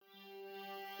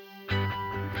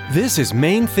This is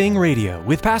Main Thing Radio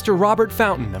with Pastor Robert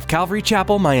Fountain of Calvary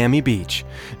Chapel, Miami Beach.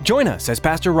 Join us as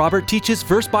Pastor Robert teaches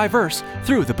verse by verse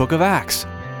through the book of Acts.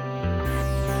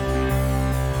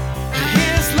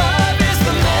 His love is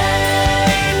the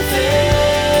main thing.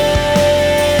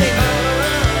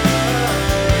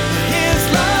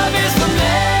 His love is the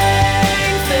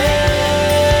main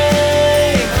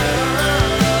thing.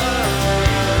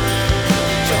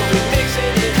 So we're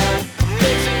mixing it up,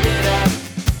 mixing it up.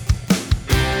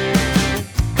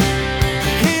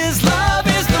 His love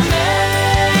is the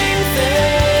main thing.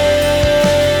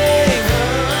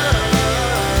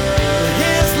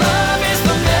 His love is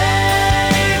the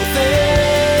main thing.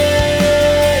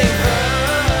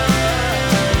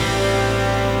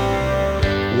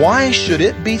 Why should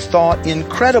it be thought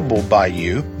incredible by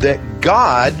you that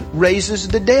God raises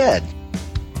the dead?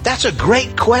 That's a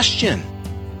great question.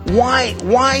 Why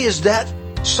is that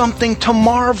something to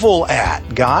marvel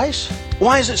at, guys?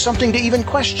 Why is it something to even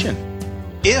question?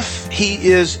 If He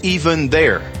is even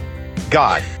there,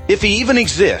 God, if He even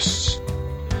exists,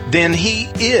 then He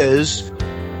is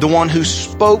the one who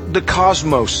spoke the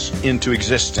cosmos into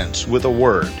existence with a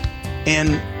word.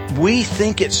 And we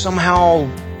think it's somehow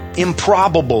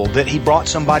improbable that He brought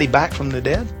somebody back from the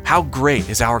dead? How great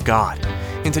is our God?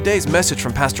 In today's message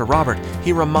from Pastor Robert,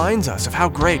 he reminds us of how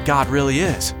great God really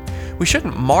is. We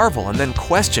shouldn't marvel and then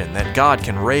question that God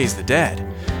can raise the dead.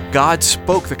 God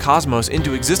spoke the cosmos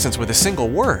into existence with a single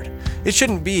word. It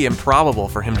shouldn't be improbable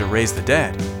for Him to raise the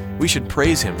dead. We should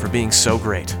praise Him for being so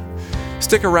great.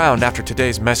 Stick around after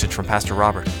today's message from Pastor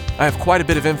Robert. I have quite a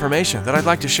bit of information that I'd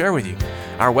like to share with you.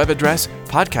 Our web address,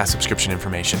 podcast subscription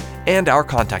information, and our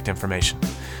contact information.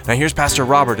 Now here's Pastor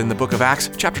Robert in the book of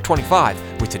Acts, chapter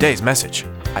 25, with today's message.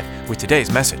 His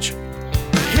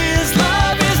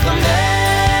love is the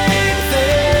main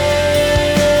thing.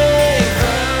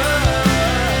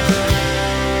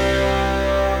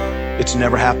 It's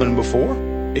never happened before.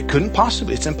 It couldn't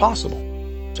possibly. It's impossible.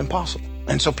 It's impossible.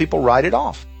 And so people write it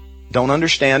off. Don't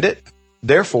understand it.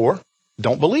 Therefore,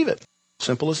 don't believe it.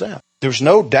 Simple as that. There's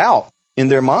no doubt in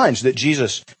their minds that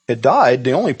Jesus had died.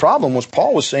 The only problem was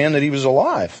Paul was saying that He was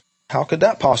alive. How could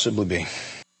that possibly be? You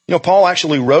know, Paul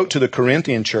actually wrote to the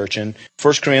Corinthian church in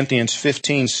 1 Corinthians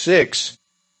 15:6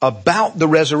 about the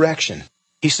resurrection.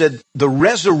 He said, the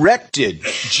resurrected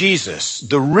Jesus,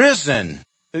 the risen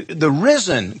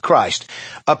Christ,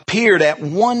 appeared at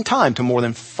one time to more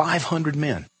than 500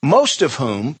 men, most of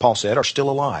whom, Paul said, are still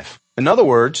alive. In other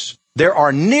words, there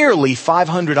are nearly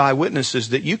 500 eyewitnesses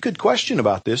that you could question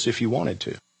about this if you wanted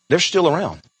to. They're still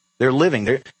around. They're living.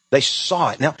 They saw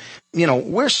it. Now, you know,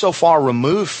 we're so far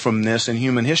removed from this in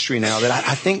human history now that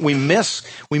I think we miss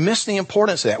the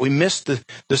importance of that. We miss the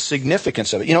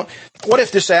significance of it. You know, what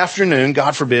if this afternoon,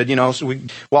 God forbid, you know, so we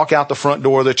walk out the front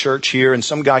door of the church here and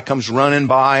some guy comes running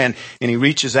by and he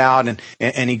reaches out and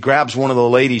he grabs one of the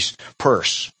ladies'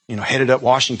 purse, you know, headed up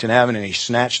Washington Avenue, and he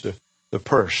snatched the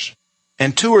purse.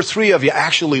 And two or three of you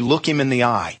actually look him in the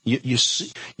eye. You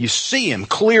see him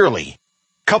clearly.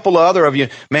 A couple of other of you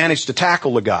manage to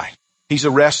tackle the guy. He's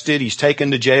arrested, he's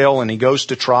taken to jail, and he goes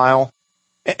to trial.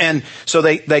 And so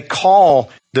they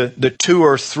call the two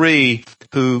or three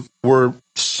who were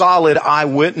solid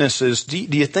eyewitnesses. Do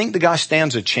you think the guy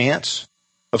stands a chance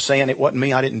of saying it wasn't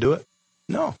me, I didn't do it?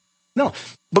 No.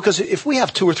 Because if we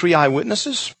have two or three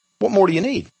eyewitnesses, what more do you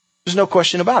need? There's no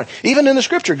question about it. Even in the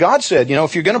scripture, God said, you know,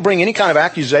 if you're going to bring any kind of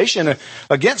accusation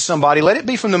against somebody, let it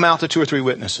be from the mouth of two or three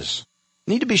witnesses.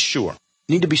 You need to be sure.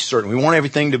 You need to be certain. We want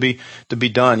everything to be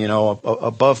done, you know,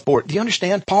 above board. Do you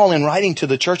understand? Paul, in writing to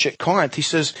the church at Corinth, he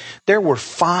says there were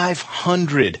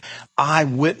 500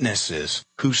 eyewitnesses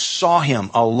who saw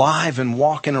him alive and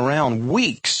walking around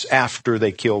weeks after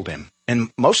they killed him.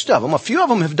 And most of them, a few of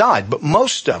them have died, but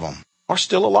most of them are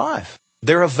still alive.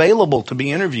 They're available to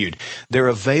be interviewed. They're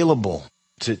available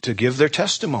to give their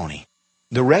testimony.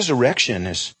 The resurrection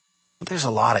there's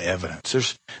a lot of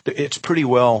evidence. It's pretty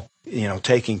well, you know,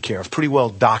 taken care of, pretty well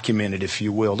documented, if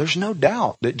you will. There's no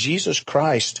doubt that Jesus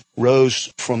Christ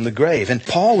rose from the grave. And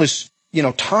Paul is, you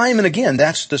know, time and again,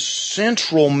 that's the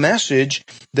central message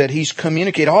that he's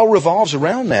communicated. All revolves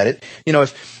around that. You know,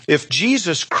 if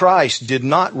Jesus Christ did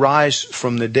not rise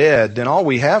from the dead, then all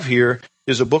we have here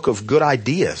is a book of good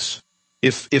ideas.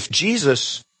 If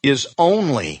Jesus is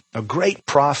only a great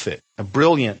prophet, a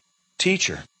brilliant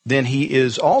teacher, then He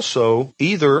is also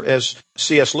either, as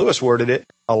C.S. Lewis worded it,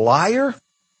 a liar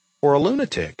or a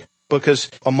lunatic. Because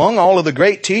among all of the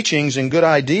great teachings and good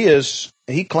ideas,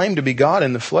 He claimed to be God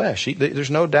in the flesh.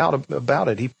 There's no doubt about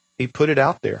it. He put it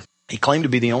out there. He claimed to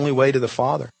be the only way to the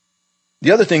Father.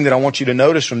 The other thing that I want you to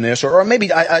notice from this, or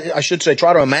maybe I should say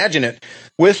try to imagine it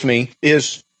with me,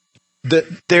 is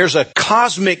there's a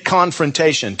cosmic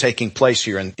confrontation taking place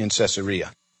here in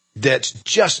Caesarea that's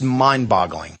just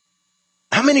mind-boggling.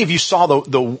 How many of you saw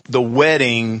the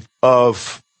wedding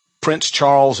of Prince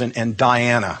Charles and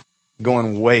Diana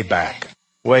going way back?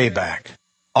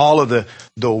 All of the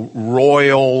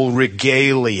royal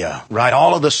regalia, right?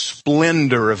 All of the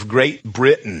splendor of Great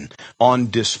Britain on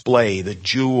display, the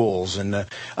jewels and the,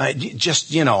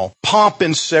 pomp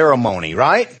and ceremony,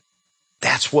 right?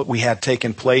 That's what we had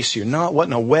taking place here. No, it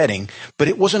wasn't a wedding, but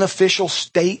it was an official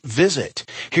state visit.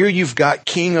 Here you've got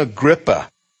King Agrippa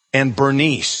and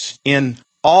Bernice in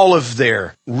all of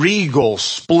their regal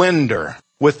splendor,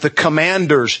 with the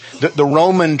commanders, the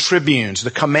Roman tribunes, the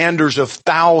commanders of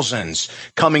thousands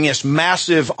coming, this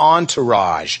massive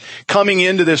entourage, coming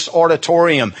into this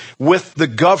auditorium with the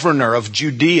governor of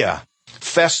Judea,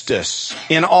 Festus,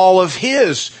 in all of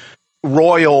his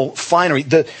royal finery.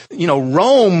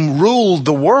 Rome ruled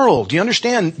the world. Do you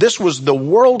understand? This was the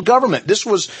world government. This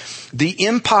was the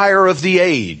empire of the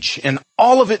age and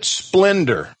all of its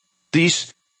splendor.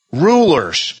 These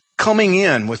rulers coming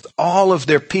in with all of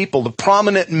their people, the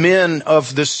prominent men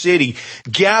of the city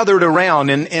gathered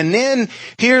around. And then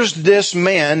here's this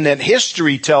man that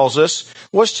history tells us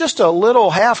was just a little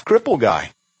half-crippled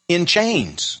guy in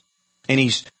chains. And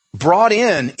he's brought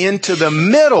into the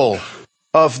middle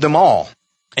of them all.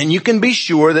 And you can be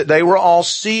sure that they were all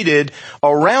seated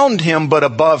around him but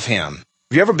above him.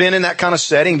 Have you ever been in that kind of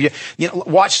setting?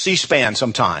 Watch C-SPAN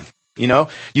sometime.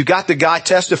 You got the guy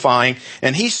testifying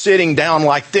and he's sitting down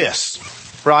like this,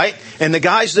 right? And the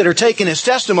guys that are taking his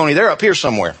testimony, they're up here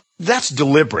somewhere. That's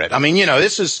deliberate. I mean,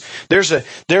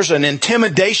 there's an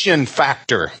intimidation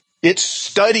factor. It's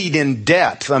studied in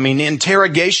depth. I mean,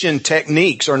 interrogation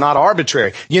techniques are not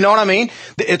arbitrary. You know what I mean?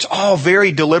 It's all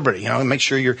very deliberate. Make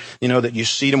sure that you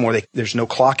seat them where there's no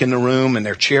clock in the room and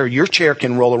your chair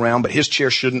can roll around, but his chair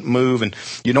shouldn't move. And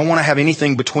you don't want to have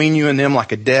anything between you and them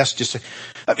like a desk.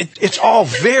 It's all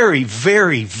very,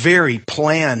 very, very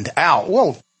planned out.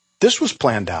 Well, this was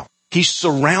planned out. He's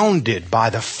surrounded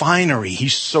by the finery.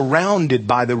 He's surrounded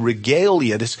by the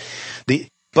regalia.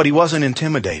 But he wasn't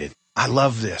intimidated. I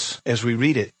love this. As we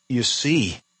read it, you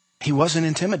see, he wasn't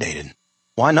intimidated.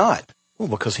 Why not? Well,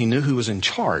 because he knew who was in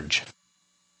charge.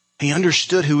 He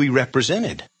understood who he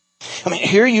represented. I mean,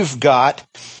 here you've got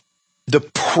the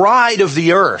pride of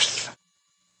the earth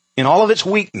in all of its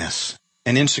weakness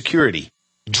and insecurity,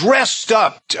 dressed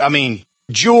up,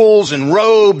 jewels and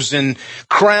robes and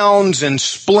crowns and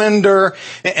splendor.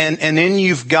 And then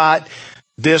you've got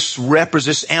this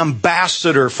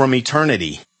ambassador from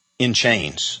eternity in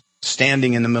chains,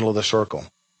 standing in the middle of the circle.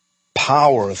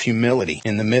 Power of humility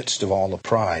in the midst of all the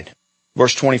pride.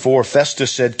 Verse 24,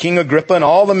 Festus said, King Agrippa and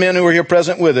all the men who are here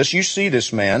present with us, you see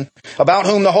this man, about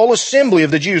whom the whole assembly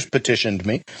of the Jews petitioned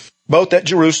me, both at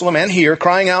Jerusalem and here,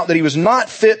 crying out that he was not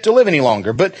fit to live any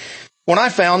longer. But when I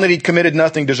found that he'd committed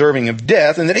nothing deserving of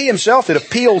death, and that he himself had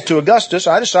appealed to Augustus,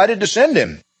 I decided to send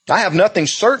him. I have nothing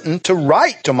certain to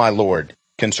write to my Lord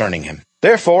concerning him.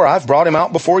 Therefore, I've brought him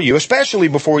out before you, especially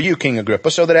before you, King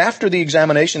Agrippa, so that after the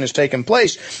examination has taken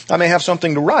place, I may have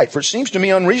something to write. For it seems to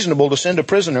me unreasonable to send a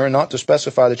prisoner and not to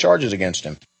specify the charges against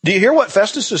him. Do you hear what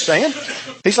Festus is saying?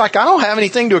 He's like, I don't have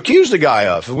anything to accuse the guy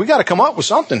of. We got to come up with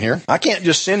something here. I can't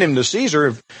just send him to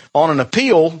Caesar on an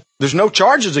appeal. There's no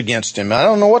charges against him. I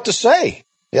don't know what to say.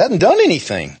 He hasn't done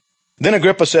anything. Then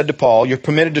Agrippa said to Paul, you're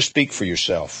permitted to speak for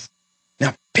yourself.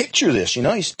 Now, picture this,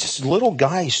 he's just a little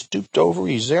guy, he's stooped over,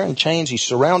 he's there in chains, he's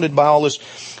surrounded by all this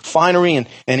finery,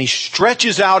 and he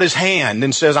stretches out his hand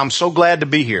and says, I'm so glad to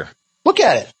be here. Look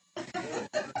at it.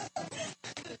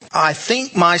 I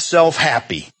think myself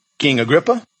happy, King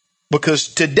Agrippa,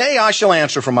 because today I shall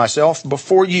answer for myself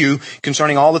before you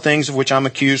concerning all the things of which I'm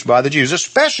accused by the Jews,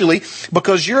 especially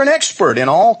because you're an expert in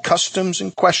all customs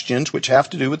and questions which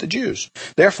have to do with the Jews.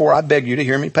 Therefore, I beg you to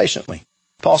hear me patiently.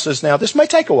 Paul says, now, this may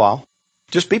take a while.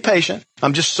 Just be patient.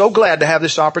 I'm just so glad to have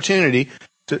this opportunity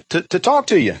to talk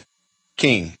to you,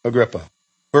 King Agrippa.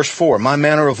 Verse 4, my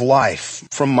manner of life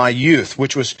from my youth,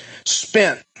 which was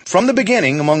spent from the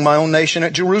beginning among my own nation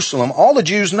at Jerusalem, all the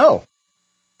Jews know.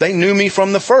 They knew me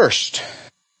from the first,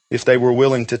 if they were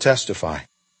willing to testify,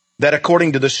 that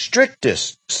according to the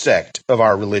strictest sect of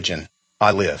our religion,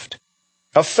 I lived,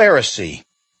 a Pharisee.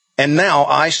 And now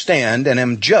I stand and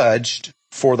am judged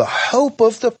for the hope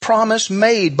of the promise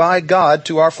made by God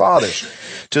to our fathers.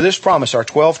 To this promise, our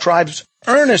 12 tribes,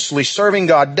 earnestly serving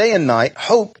God day and night,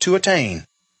 hope to attain.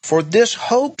 For this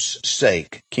hope's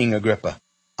sake, King Agrippa,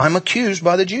 I'm accused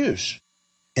by the Jews.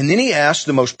 And then he asked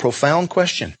the most profound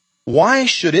question. Why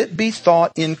should it be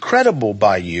thought incredible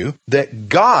by you that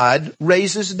God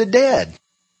raises the dead?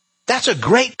 That's a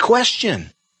great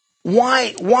question.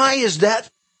 Why is that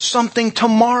something to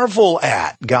marvel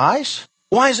at, guys?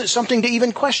 Why is it something to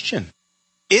even question?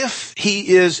 If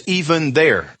he is even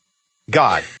there,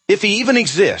 God, if he even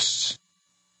exists,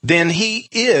 then he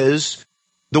is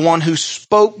the one who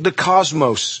spoke the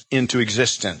cosmos into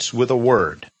existence with a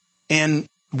word. And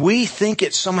we think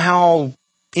it's somehow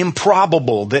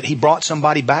improbable that he brought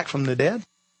somebody back from the dead.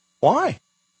 Why?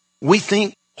 We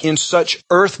think in such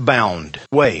earthbound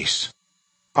ways.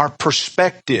 Our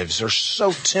perspectives are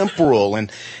so temporal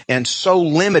and so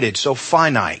limited, so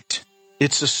finite.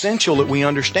 It's essential that we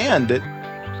understand that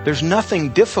there's nothing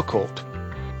difficult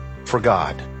for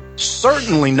God.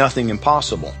 Certainly nothing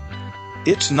impossible.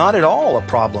 It's not at all a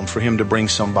problem for him to bring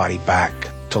somebody back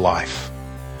to life.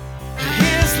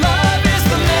 His love is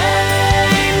the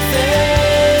main thing.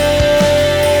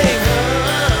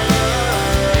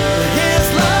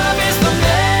 His love is the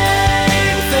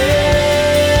main thing.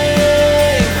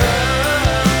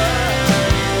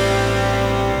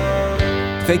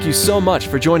 Thank you so much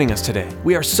for joining us today.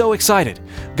 We are so excited.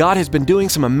 God has been doing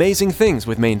some amazing things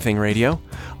with Main Thing Radio.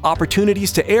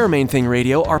 Opportunities to air Main Thing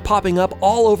Radio are popping up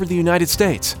all over the United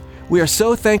States. We are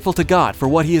so thankful to God for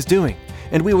what He is doing,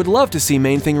 and we would love to see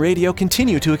Main Thing Radio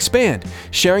continue to expand,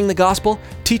 sharing the gospel,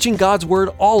 teaching God's Word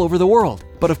all over the world.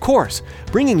 But of course,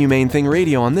 bringing you Main Thing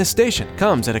Radio on this station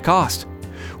comes at a cost.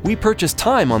 We purchase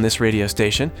time on this radio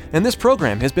station, and this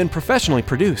program has been professionally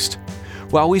produced.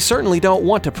 While we certainly don't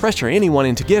want to pressure anyone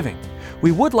into giving,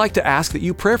 we would like to ask that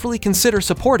you prayerfully consider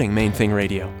supporting Main Thing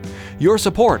Radio. Your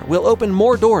support will open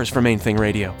more doors for Main Thing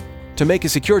Radio. To make a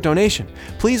secure donation,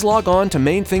 please log on to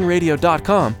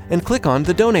mainthingradio.com and click on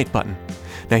the donate button.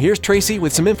 Now here's Tracy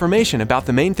with some information about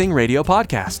the Main Thing Radio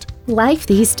podcast. Life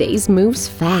these days moves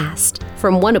fast.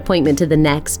 From one appointment to the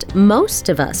next, most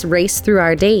of us race through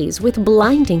our days with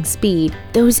blinding speed.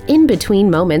 Those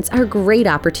in-between moments are great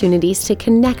opportunities to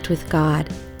connect with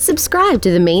God. Subscribe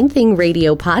to the Main Thing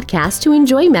Radio podcast to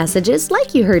enjoy messages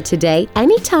like you heard today,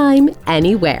 anytime,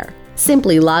 anywhere.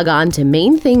 Simply log on to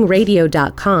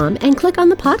mainthingradio.com and click on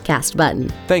the podcast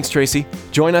button. Thanks, Tracy.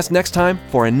 Join us next time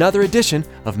for another edition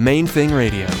of Main Thing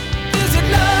Radio.